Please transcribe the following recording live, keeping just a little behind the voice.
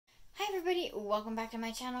everybody, welcome back to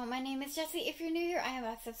my channel. My name is Jessie. If you're new here, I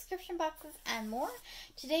have subscription boxes and more.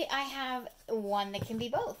 Today I have one that can be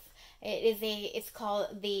both. It's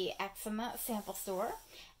called the Eczema Sample Store,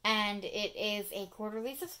 and it is a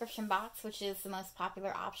quarterly subscription box, which is the most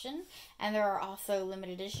popular option. And there are also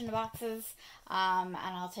limited edition boxes, and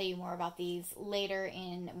I'll tell you more about these later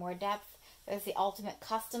in more depth. There's the Ultimate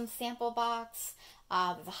Custom Sample Box.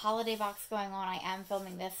 There's a holiday box going on. I am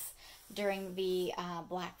filming this during the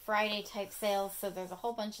Black Friday type sales, so there's a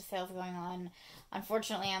whole bunch of sales going on.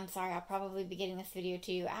 Unfortunately, I'm sorry, I'll probably be getting this video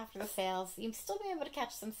to you after the sales. You'll still be able to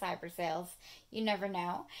catch some cyber sales. You never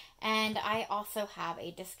know. And I also have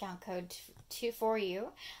a discount code for you.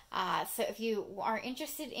 So if you are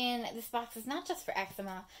interested in this box, it's not just for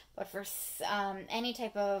eczema, but for any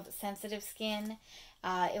type of sensitive skin.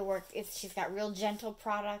 She's got real gentle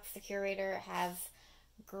products. The curator has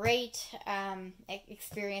great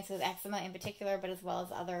experience with eczema in particular, but as well as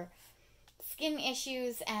other skin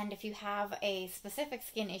issues. And if you have a specific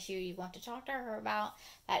skin issue you want to talk to her about,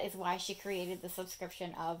 that is why she created the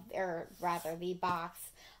subscription the box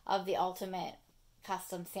of the Ultimate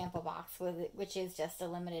Custom Sample Box, which is just a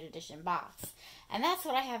limited edition box. And that's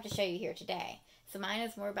what I have to show you here today. So mine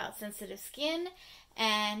is more about sensitive skin,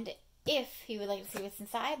 and if you would like to see what's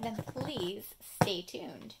inside, then please stay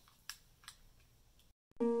tuned.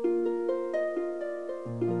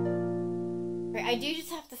 I do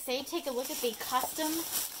just have to say, take a look at the custom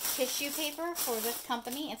tissue paper for this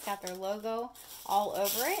company. It's got their logo all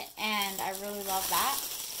over it, and I really love that.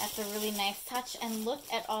 That's a really nice touch. And look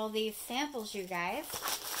at all these samples, you guys.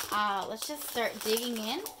 Let's just start digging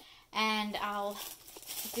in, and I'll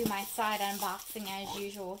do my side unboxing as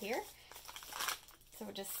usual here. So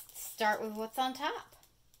we'll just start with what's on top.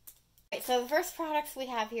 Right, so the first products we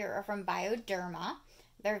have here are from Bioderma.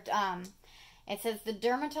 They're it says the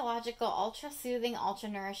Dermatological Ultra Soothing, Ultra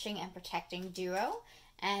Nourishing, and Protecting Duo.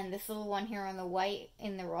 And this little one here on the white,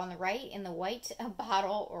 in the white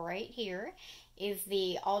bottle right here, is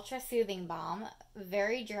the Ultra Soothing Balm.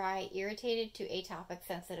 Very dry, irritated to atopic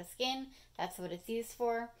sensitive skin. That's what it's used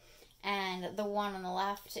for. And the one on the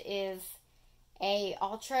left is a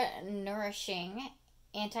Ultra Nourishing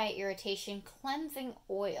Anti-Irritation Cleansing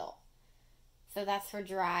Oil. So that's for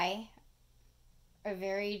dry, or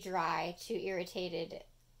very dry to irritated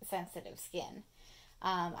sensitive skin.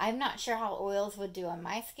 I'm not sure how oils would do on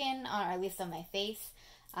my skin, or at least on my face,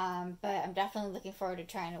 but I'm definitely looking forward to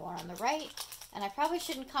trying the one on the right. And I probably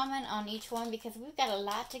shouldn't comment on each one because we've got a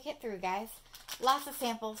lot to get through, guys. Lots of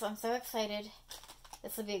samples. I'm so excited.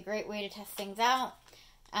 This will be a great way to test things out.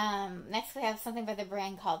 Next we have something by the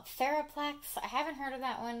brand called Therabox. I haven't heard of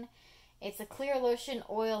that one. It's a clear lotion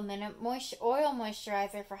oil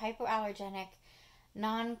moisturizer for hypoallergenic,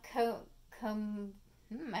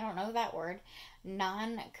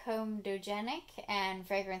 non-comedogenic and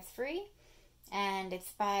fragrance free, and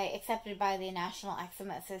it's accepted by the National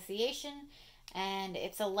Eczema Association, and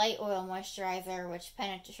it's a light oil moisturizer which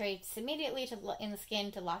penetrates immediately in the skin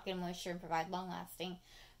to lock in moisture and provide long-lasting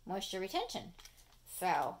moisture retention.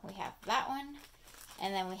 So we have that one,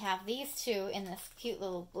 and then we have these two in this cute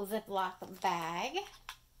little Ziploc bag.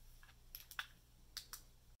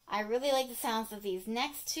 I really like the sounds of these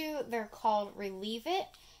next two. They're called Relieve It,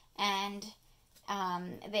 and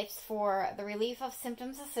it's for the relief of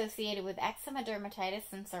symptoms associated with eczema,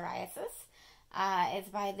 dermatitis, and psoriasis. It's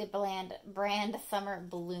by the brand Summer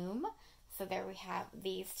Bloom. So there we have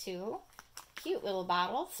these two cute little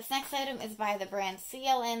bottles. This next item is by the brand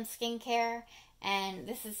CLN Skincare, and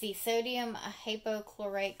this is the Sodium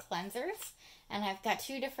Hypochlorite Cleansers. And I've got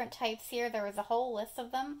two different types here. There was a whole list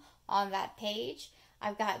of them on that page.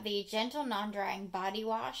 I've got the Gentle Non-Drying Body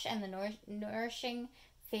Wash and the Nourishing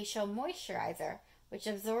Facial Moisturizer, which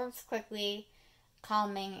absorbs quickly,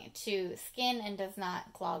 calming to skin and does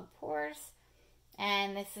not clog pores.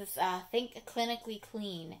 And this is Think Clinically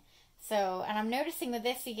Clean. So, and I'm noticing with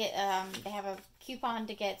this, you get they have a coupon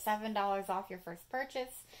to get $7 off your first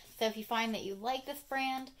purchase. So if you find that you like this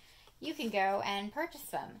brand, you can go and purchase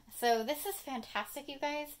them. So this is fantastic, you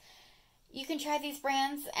guys. You can try these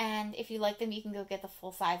brands, and if you like them, you can go get the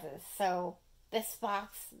full sizes. So this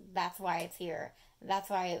box, that's why it's here. That's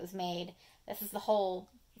why it was made. This is the whole,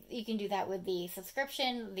 you can do that with the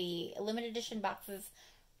subscription, the limited edition boxes,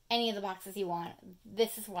 any of the boxes you want.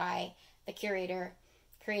 This is why the curator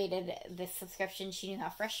created this subscription. She knew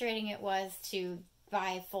how frustrating it was to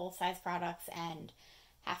buy full-size products and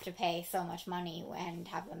have to pay so much money and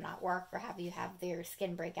have them not work, or have you have their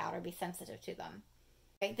skin break out or be sensitive to them.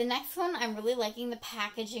 Right, the next one I'm really liking the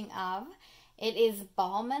packaging of. It is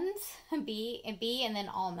Balmonds, B and then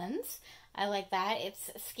almonds. I like that. It's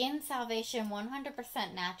Skin Salvation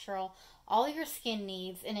 100% natural. All your skin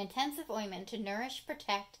needs an intensive ointment to nourish,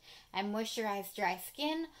 protect, and moisturize dry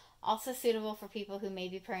skin. Also suitable for people who may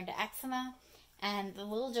be prone to eczema. And the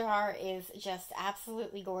little jar is just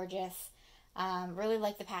absolutely gorgeous. Really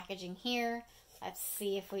like the packaging here. Let's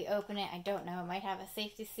see if we open it. I don't know. It might have a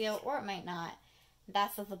safety seal or it might not.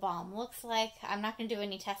 That's what the balm looks like. I'm not going to do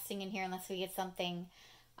any testing in here unless we get something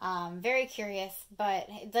very curious, but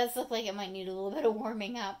it does look like it might need a little bit of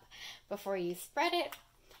warming up before you spread it.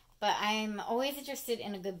 But I'm always interested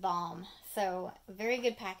in a good balm. So very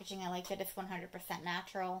good packaging. I like that it's 100%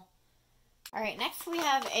 natural. Alright, next we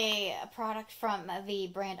have a product from the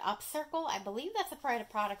brand Upcircle. I believe that's a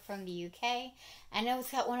product from the UK. I know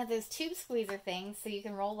it's got one of those tube squeezer things so you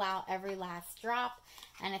can roll out every last drop.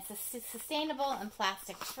 And it's sustainable and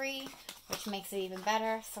plastic free, which makes it even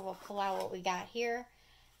better. So we'll pull out what we got here.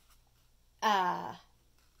 I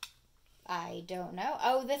don't know.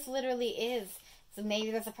 Oh, this literally is. So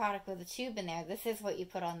maybe there's a product with a tube in there. This is what you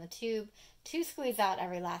put on the tube to squeeze out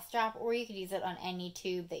every last drop, or you could use it on any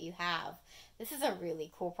tube that you have. This is a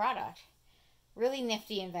really cool product. Really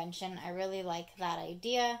nifty invention. I really like that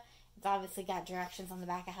idea. It's obviously got directions on the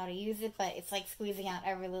back of how to use it, but it's like squeezing out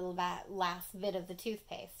every little last bit of the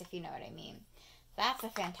toothpaste, if you know what I mean. That's a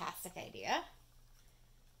fantastic idea.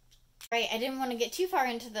 Right, I didn't want to get too far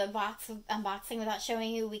into the box unboxing without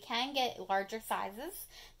showing you we can get larger sizes.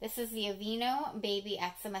 This is the Aveeno Baby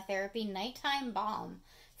Eczema Therapy Nighttime Balm.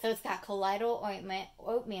 So it's got colloidal ointment,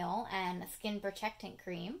 oatmeal, and skin protectant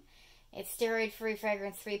cream. It's steroid-free,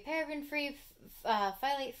 fragrance-free, paraben-free,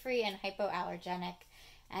 phthalate-free, and hypoallergenic.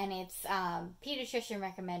 And it's pediatrician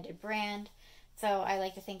recommended brand. So I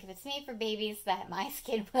like to think if it's made for babies that my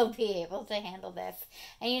skin will be able to handle this.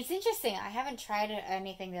 And it's interesting, I haven't tried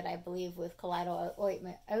anything that I believe with colloidal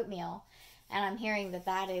oatmeal. And I'm hearing that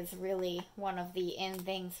that is really one of the in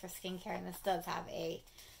things for skincare. And this does have a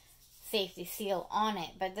safety seal on it.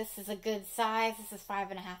 But this is a good size. This is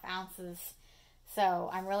 5.5 ounces. So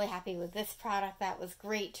I'm really happy with this product. That was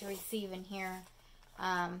great to receive in here.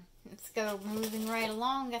 Let's go moving right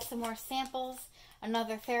along. Got some more samples.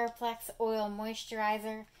 Another Therabox oil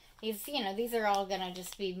moisturizer. These are all going to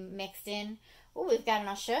just be mixed in. Oh, we've got an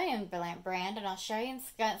Australian brand, an Australian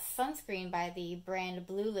sunscreen by the brand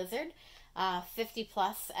BRUU Lizard. 50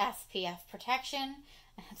 plus SPF protection.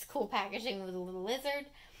 It's cool packaging with a little lizard.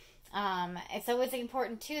 It's always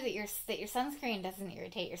important too that your sunscreen doesn't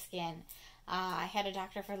irritate your skin. I had a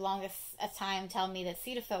doctor for the longest time tell me that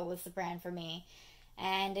Cetaphil was the brand for me.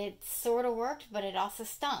 And it sort of worked, but it also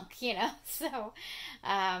stunk, So,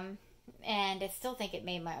 and I still think it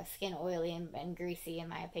made my skin oily and greasy, in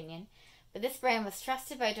my opinion. But this brand was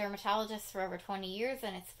trusted by dermatologists for over 20 years,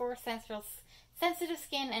 and it's for sensitive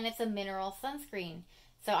skin, and it's a mineral sunscreen.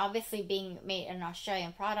 So, obviously, being made an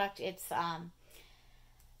Australian product, it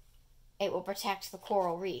will protect the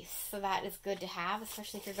coral reefs. So that is good to have,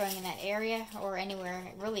 especially if you're going in that area or anywhere.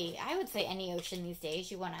 Really, I would say any ocean these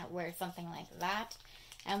days, you want to wear something like that.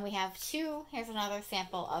 And we have two. Here's another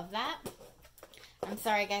sample of that. I'm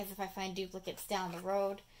sorry, guys, if I find duplicates down the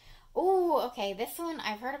road. Oh, okay, this one,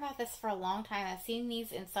 I've heard about this for a long time. I've seen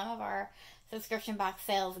these in some of our subscription box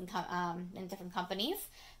sales in different companies.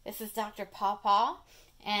 This is Dr. Paw Paw.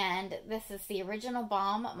 And this is the original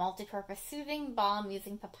balm, multi-purpose soothing balm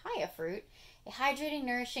using papaya fruit. A hydrating,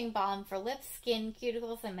 nourishing balm for lips, skin,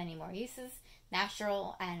 cuticles, and many more uses.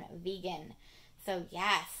 Natural and vegan. So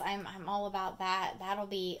yes, I'm all about that. That'll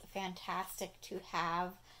be fantastic to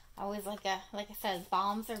have. I always like I said,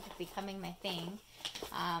 balms are becoming my thing.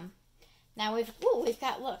 Now we've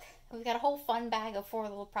got a whole fun bag of 4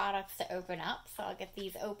 little products to open up. So I'll get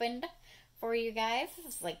these opened for you guys.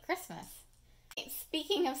 This is like Christmas.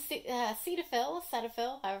 Speaking of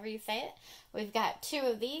Cetaphil, however you say it, we've got 2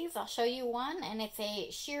 of these. I'll show you one, and it's a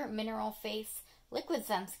sheer mineral face liquid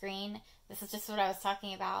sunscreen. This is just what I was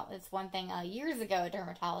talking about. It's one thing years ago a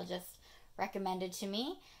dermatologist recommended to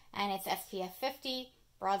me, and it's SPF 50,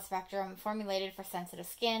 broad spectrum, formulated for sensitive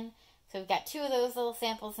skin. So we've got 2 of those little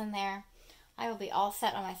samples in there. I will be all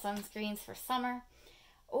set on my sunscreens for summer.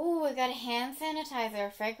 Oh, we've got a hand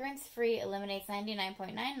sanitizer, fragrance-free, eliminates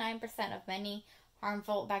 99.99% of many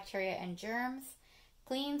harmful bacteria and germs.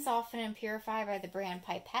 Clean, soften, and purify by the brand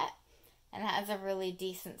Pipette. And that is a really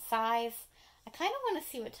decent size. I kind of want to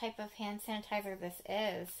see what type of hand sanitizer this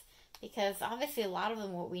is, because obviously a lot of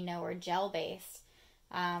them, what we know, are gel-based.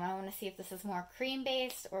 I want to see if this is more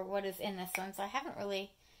cream-based or what is in this one. So I haven't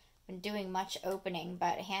really been doing much opening,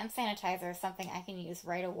 but hand sanitizer is something I can use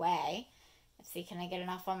right away. Let's see, can I get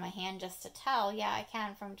enough on my hand just to tell? Yeah, I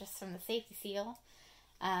can from the safety seal.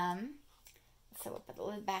 So we'll put the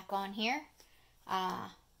lid back on here. I'm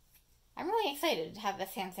really excited to have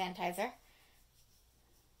this hand sanitizer.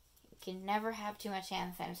 You can never have too much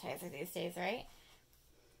hand sanitizer these days, right?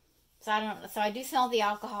 So I do smell the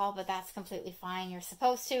alcohol, but that's completely fine. You're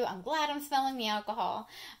supposed to. I'm glad I'm smelling the alcohol.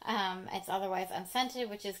 It's otherwise unscented,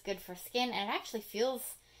 which is good for skin, and it actually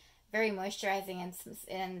feels very moisturizing and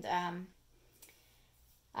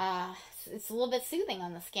it's a little bit soothing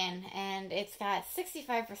on the skin, and it's got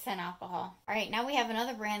 65% alcohol. Alright, now we have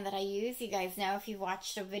another brand that I use. You guys know, if you've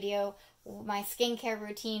watched a video, my skincare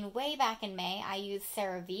routine way back in May, I use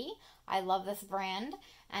CeraVe. I love this brand,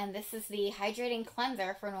 and this is the hydrating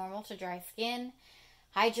cleanser for normal to dry skin.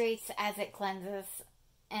 Hydrates as it cleanses.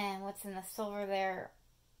 And what's in the silver there?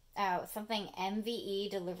 Oh, something MVE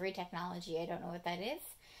delivery technology. I don't know what that is.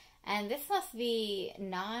 And this must be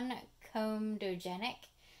non-comedogenic.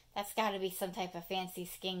 That's got to be some type of fancy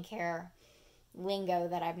skincare lingo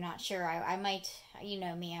that I'm not sure. I might, you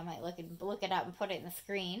know me, I might look it up and put it in the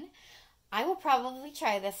screen. I will probably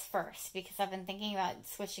try this first because I've been thinking about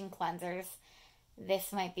switching cleansers.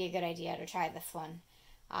 This might be a good idea to try this one.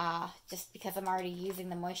 Just because I'm already using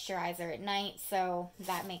the moisturizer at night, so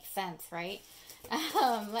that makes sense, right?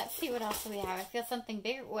 Let's see what else we have. I feel something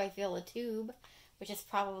bigger. Oh, I feel a tube, which is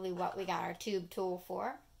probably what we got our tube tool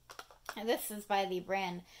for. And this is by the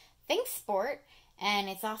brand Think Sport, and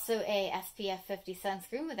it's also a SPF 50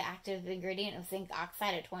 sunscreen with the active ingredient of zinc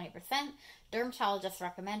oxide at 20%. Dermatologist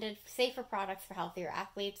recommended, safer products for healthier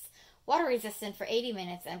athletes, water resistant for 80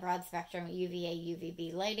 minutes, and broad spectrum UVA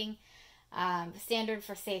UVB lighting. Standard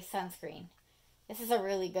for safe sunscreen. This is a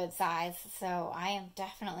really good size, so I am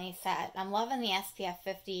definitely set. I'm loving the SPF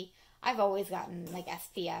 50. I've always gotten like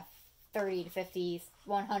SPF 30 to 50,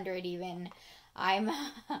 100 even.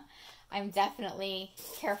 I'm definitely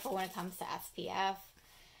careful when it comes to SPF.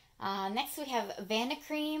 Next we have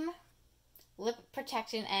Vanicream lip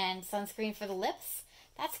protectant and sunscreen for the lips.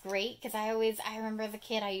 That's great because I remember as a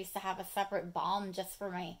kid I used to have a separate balm just for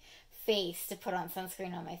my face to put on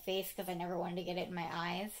sunscreen on my face because I never wanted to get it in my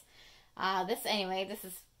eyes.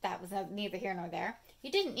 That was neither here nor there.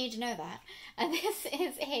 You didn't need to know that. And this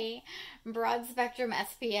is a broad spectrum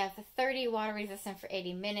SPF 30, water resistant for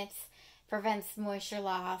 80 minutes, prevents moisture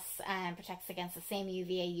loss, and protects against the same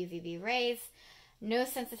UVA UVB rays. No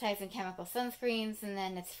sensitizing chemical sunscreens, and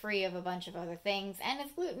then it's free of a bunch of other things, and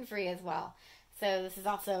it's gluten-free as well. So this is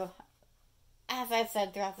also, as I've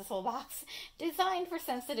said throughout this whole box, designed for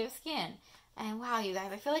sensitive skin. And wow, you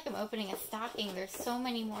guys, I feel like I'm opening a stocking. There's so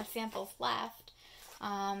many more samples left.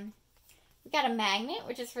 We got a magnet,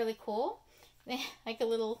 which is really cool. Like a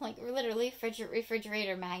little, literally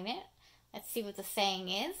refrigerator magnet. Let's see what the saying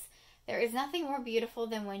is. There is nothing more beautiful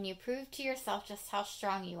than when you prove to yourself just how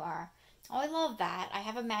strong you are. Oh, I love that. I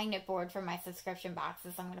have a magnet board for my subscription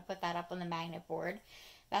boxes. I'm going to put that up on the magnet board.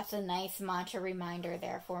 That's a nice mantra reminder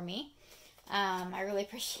there for me. I really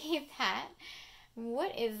appreciate that.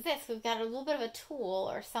 What is this? We've got a little bit of a tool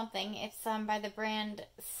or something. It's by the brand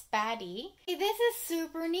Spatty. Hey, this is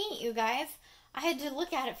super neat, you guys. I had to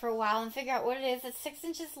look at it for a while and figure out what it is. It's 6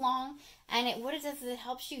 inches long, and what it does is it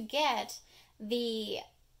helps you get the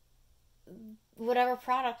whatever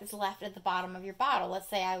product is left at the bottom of your bottle. Let's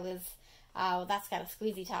say I was, that's got a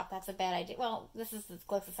squeezy top. That's a bad idea. Well, this is the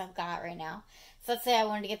closest I've got right now. So let's say I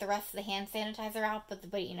wanted to get the rest of the hand sanitizer out,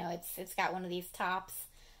 but you know, it's got one of these tops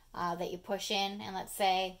that you push in, and let's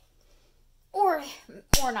say, or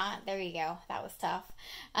not. There you go. That was tough,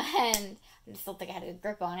 and I just don't think I had a good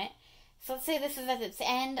grip on it. So let's say this is at its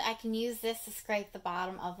end. I can use this to scrape the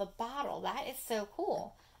bottom of the bottle. That is so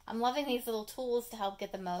cool. I'm loving these little tools to help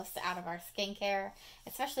get the most out of our skincare,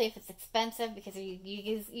 especially if it's expensive because you're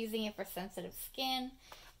using it for sensitive skin.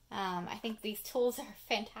 I think these tools are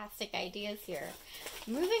fantastic ideas here.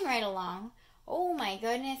 Moving right along. Oh my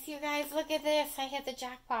goodness, you guys, look at this. I hit the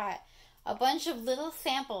jackpot. A bunch of little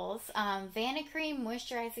samples. Vanicream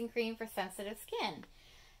moisturizing cream for sensitive skin.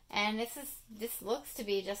 And this looks to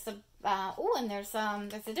be just a and there's some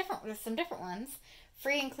different ones.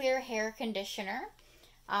 Free and clear hair conditioner.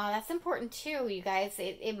 That's important too, you guys.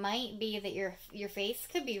 It might be that your face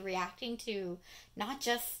could be reacting to not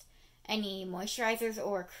just any moisturizers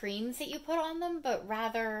or creams that you put on them, but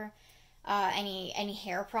rather any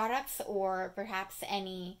hair products or perhaps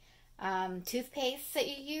any toothpaste that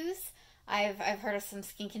you use. I've heard of some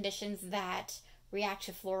skin conditions that react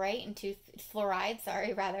to fluoride and fluoride.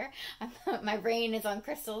 Sorry, rather. My brain is on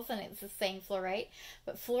crystals and it's just saying fluoride,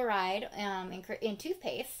 but fluoride in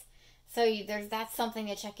toothpaste. So that's something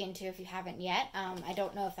to check into if you haven't yet. I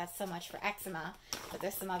don't know if that's so much for eczema, but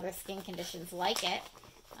there's some other skin conditions like it.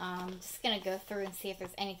 I'm just going to go through and see if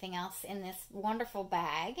there's anything else in this wonderful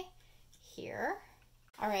bag here.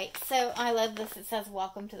 Alright, so I love this. It says,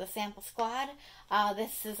 welcome to the sample squad.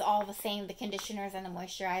 This is all the same, the conditioners and the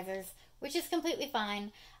moisturizers, which is completely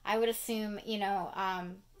fine. I would assume, you know,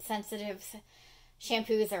 sensitive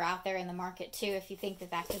shampoos are out there in the market too, if you think that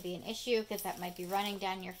that could be an issue, because that might be running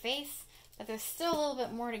down your face. But there's still a little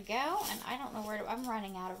bit more to go, and I don't know where I'm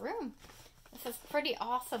running out of room. This is pretty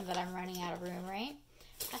awesome that I'm running out of room, right?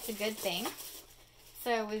 That's a good thing.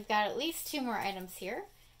 So we've got at least 2 more items here.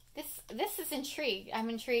 This is intrigued. I'm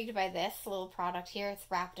intrigued by this little product here. It's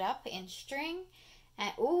wrapped up in string.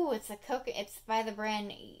 And ooh, it's by the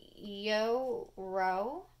brand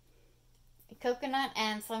Yo-Ro. Coconut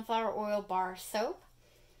and sunflower oil bar soap.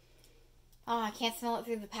 Oh, I can't smell it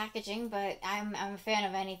through the packaging, but I'm a fan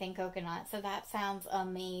of anything coconut, so that sounds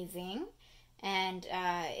amazing. And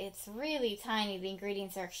it's really tiny. The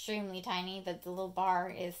ingredients are extremely tiny. The little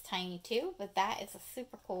bar is tiny too, but that is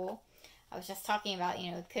super cool. I was just talking about,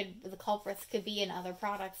 you know, the culprits could be in other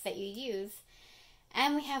products that you use.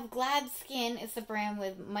 And we have Glad Skin. It's the brand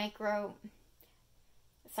with Macro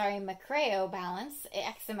Balance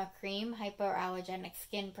Eczema Cream Hypoallergenic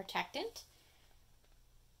Skin Protectant.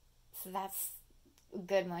 So that's a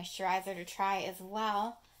good moisturizer to try as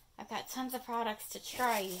well. I've got tons of products to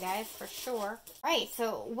try, you guys, for sure. Right,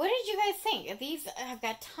 so what did you guys think? I've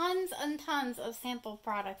got tons and tons of sample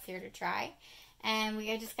products here to try. And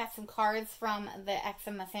I just got some cards from the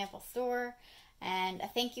Eczema Sample Store. And a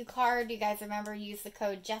thank you card. You guys remember, use the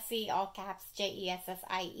code Jessie, all caps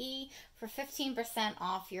Jessie, for 15%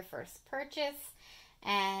 off your first purchase.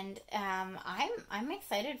 And I'm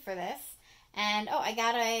excited for this. And oh, I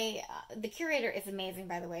got the curator is amazing,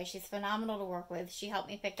 by the way. She's phenomenal to work with. She helped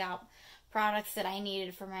me pick out products that I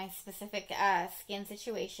needed for my specific skin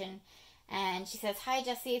situation. And she says, "Hi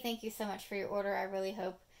Jessie, thank you so much for your order. I really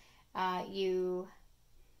hope you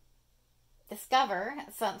discover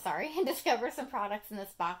some products in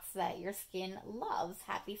this box that your skin loves.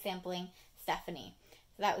 Happy sampling, Stephanie."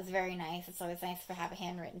 So that was very nice. It's always nice to have a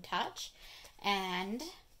handwritten touch. And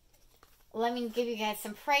let me give you guys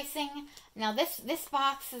some pricing. Now this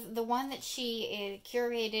box is the one that she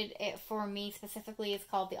curated it for me specifically. Is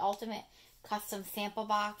called the Ultimate Custom Sample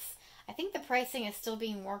Box. I think the pricing is still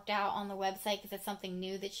being worked out on the website because it's something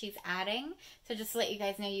new that she's adding. So just to let you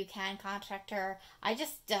guys know, you can contact her. I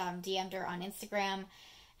just DM'd her on Instagram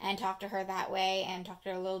and talked to her that way and talked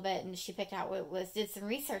to her a little bit, and she picked out did some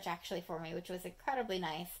research actually for me, which was incredibly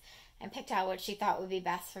nice, and picked out what she thought would be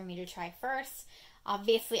best for me to try first.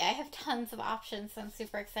 Obviously, I have tons of options, so I'm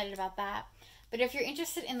super excited about that. But if you're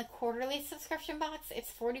interested in the quarterly subscription box,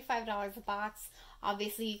 it's $45 a box.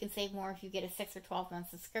 Obviously, you can save more if you get a 6 or 12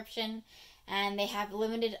 month subscription. And they have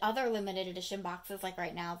other limited edition boxes. Like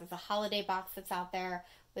right now, there's a holiday box that's out there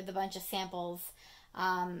with a bunch of samples.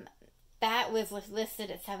 That was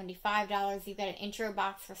listed at $75. You've got an intro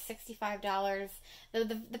box for $65.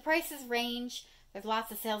 The prices range. There's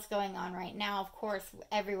lots of sales going on right now, of course,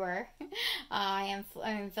 everywhere. I'm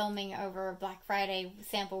filming over Black Friday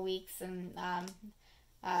sample weeks and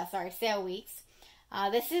sale weeks.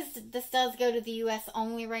 This does go to the U.S.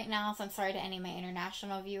 only right now, so I'm sorry to any of my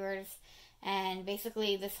international viewers. And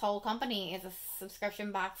basically, this whole company is a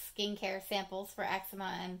subscription box, skincare samples for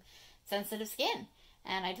eczema and sensitive skin.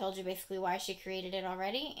 And I told you basically why she created it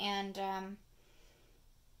already. And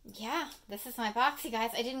yeah, this is my box, you guys.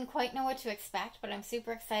 I didn't quite know what to expect, but I'm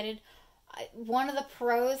super excited. One of the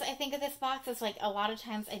pros, I think, of this box is, like, a lot of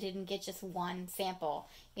times I didn't get just one sample.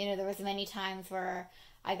 You know, there was many times where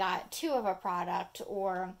I got 2 of a product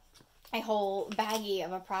or a whole baggie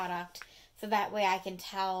of a product. So that way I can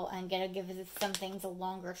tell and give some things a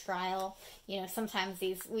longer trial. You know, sometimes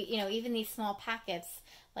even these small packets,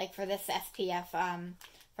 like for this SPF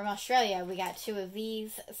from Australia, we got 2 of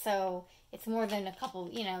these. So it's more than a couple,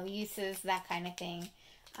 uses, that kind of thing.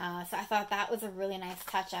 So I thought that was a really nice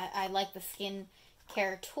touch. I like the skin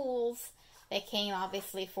care tools. They came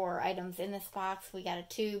obviously for items in this box. We got a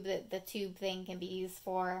tube that the tube thing can be used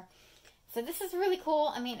for. So this is really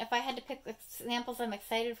cool. I mean, if I had to pick the samples I'm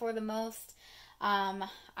excited for the most,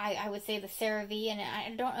 I would say the CeraVe. And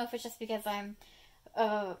I don't know if it's just because I'm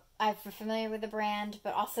familiar with the brand,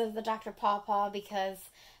 but also the Dr. Paw Paw, because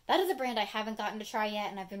that is a brand I haven't gotten to try yet,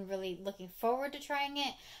 and I've been really looking forward to trying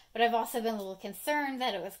it. But I've also been a little concerned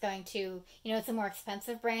that it was going to, it's a more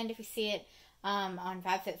expensive brand if you see it on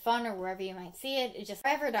FabFitFun or wherever you might see it.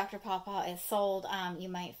 Wherever Dr. Paw Paw is sold, you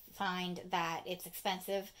might find that it's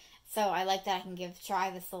expensive. So I like that I can try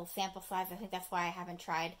this little sample size. I think that's why I haven't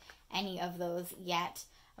tried any of those yet.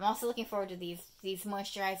 I'm also looking forward to these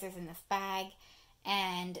moisturizers in this bag,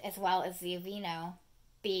 and as well as the Aveeno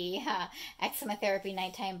the eczema therapy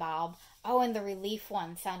nighttime balm. Oh, and the relief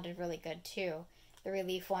one sounded really good too. The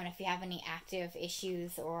relief one, if you have any active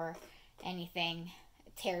issues or anything,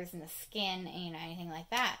 tears in the skin, you know, anything like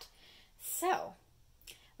that. So,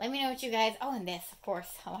 let me know what you guys, oh, and this, of course,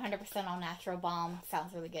 100% all natural balm.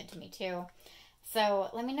 Sounds really good to me too. So,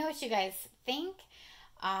 let me know what you guys think.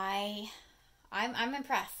 I'm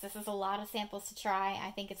impressed. This is a lot of samples to try.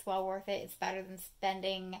 I think it's well worth it. It's better than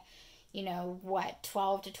spending, you know, what,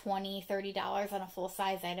 $12 to $20, $30 on a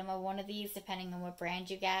full-size item of one of these, depending on what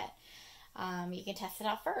brand you get. You can test it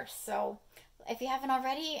out first. So, if you haven't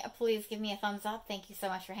already, please give me a thumbs up. Thank you so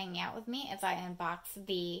much for hanging out with me as I unbox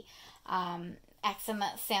the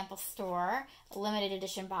Eczema Sample Store limited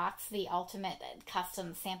edition box, the ultimate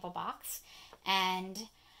custom sample box. And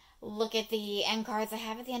look at the end cards I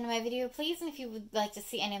have at the end of my video, please. And if you would like to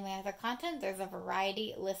see any of my other content, there's a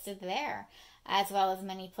variety listed there, as well as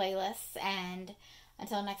many playlists. And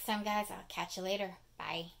until next time, guys, I'll catch you later.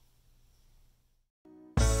 Bye.